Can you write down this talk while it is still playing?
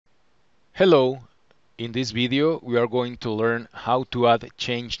Hello, in this video we are going to learn how to add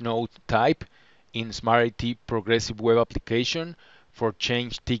change node type in Smart IT Progressive Web Application for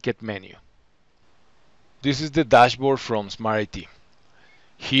change ticket menu. This is the dashboard from Smart IT.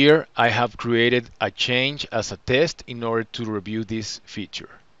 Here I have created a change as a test in order to review this feature.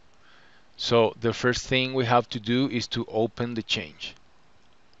 So the first thing we have to do is to open the change.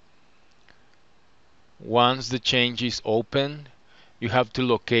 Once the change is open, you have to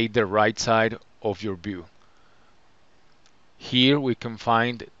locate the right side of your view. Here we can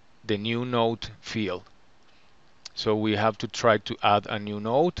find the new node field. So we have to try to add a new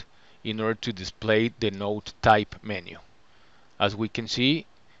node in order to display the node type menu. As we can see,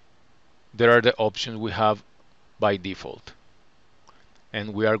 there are the options we have by default.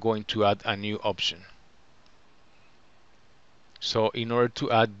 And we are going to add a new option. So in order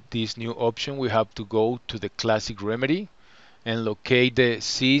to add this new option, we have to go to the classic remedy and locate the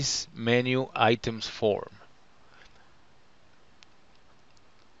Sys menu items form.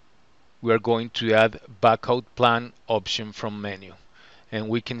 We are going to add Backout Plan option from menu. And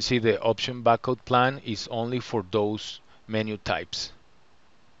we can see the option Backout Plan is only for those menu types.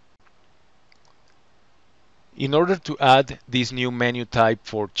 In order to add this new menu type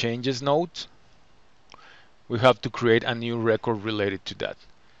for changes nodes, we have to create a new record related to that.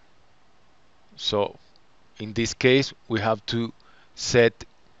 So in this case, we have to set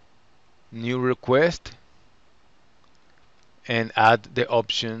new request and add the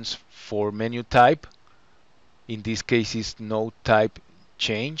options for menu type. In this case is node type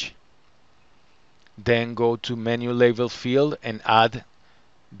change. Then go to menu label field and add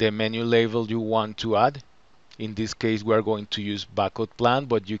the menu label you want to add. In this case we are going to use Backout Plan,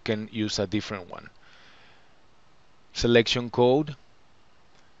 but you can use a different one. Selection code.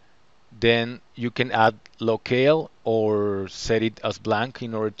 Then you can add locale or set it as blank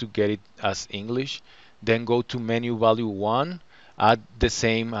in order to get it as English. Then go to menu value 1, add the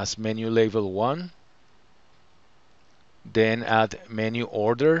same as menu label 1. Then add menu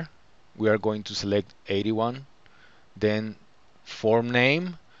order. We are going to select 81. Then form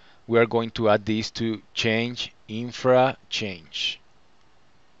name. We are going to add this to change infra change.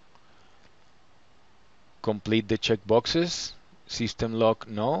 Complete the checkboxes. System lock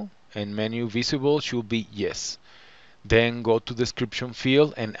no, and menu visible should be yes. Then go to description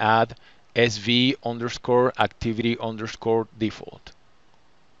field and add sv underscore activity underscore default.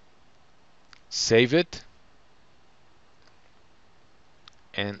 Save it.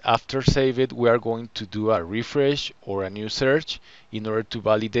 And after save it, we are going to do a refresh or a new search in order to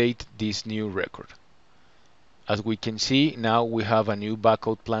validate this new record. As we can see, now we have a new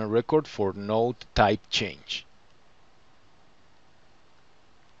Backout Plan record for node type change.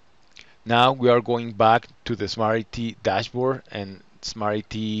 Now we are going back to the Smart IT dashboard and Smart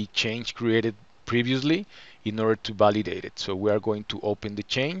IT change created previously in order to validate it. So we are going to open the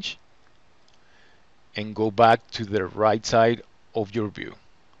change and go back to the right side of your view.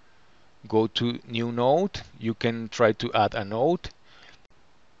 Go to new node. You can try to add a node.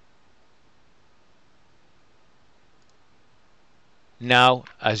 Now,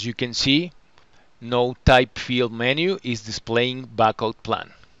 as you can see, node type field menu is displaying Backout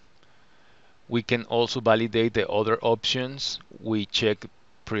Plan. We can also validate the other options we checked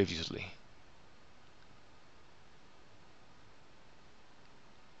previously.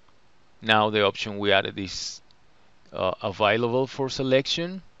 Now the option we added is available for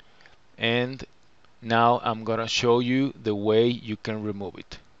selection. And now I'm gonna show you the way you can remove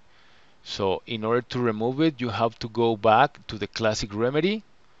it. So in order to remove it, you have to go back to the classic remedy,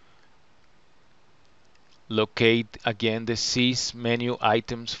 locate again the Sys menu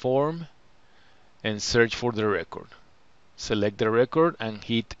items form, and search for the record. Select the record and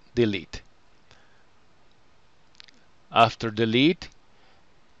hit delete. After delete,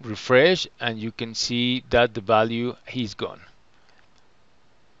 refresh, and you can see that the value is gone.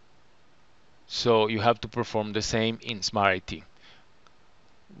 So you have to perform the same in Smart IT.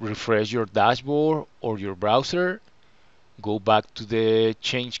 Refresh your dashboard or your browser, go back to the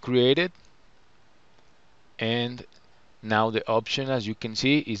change created, and now the option, as you can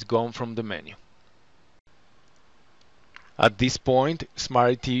see, is gone from the menu. At this point,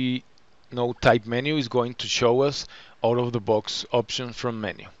 Smart IT node type menu is going to show us out of the box options from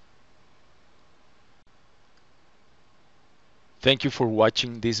menu. Thank you for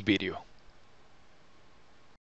watching this video.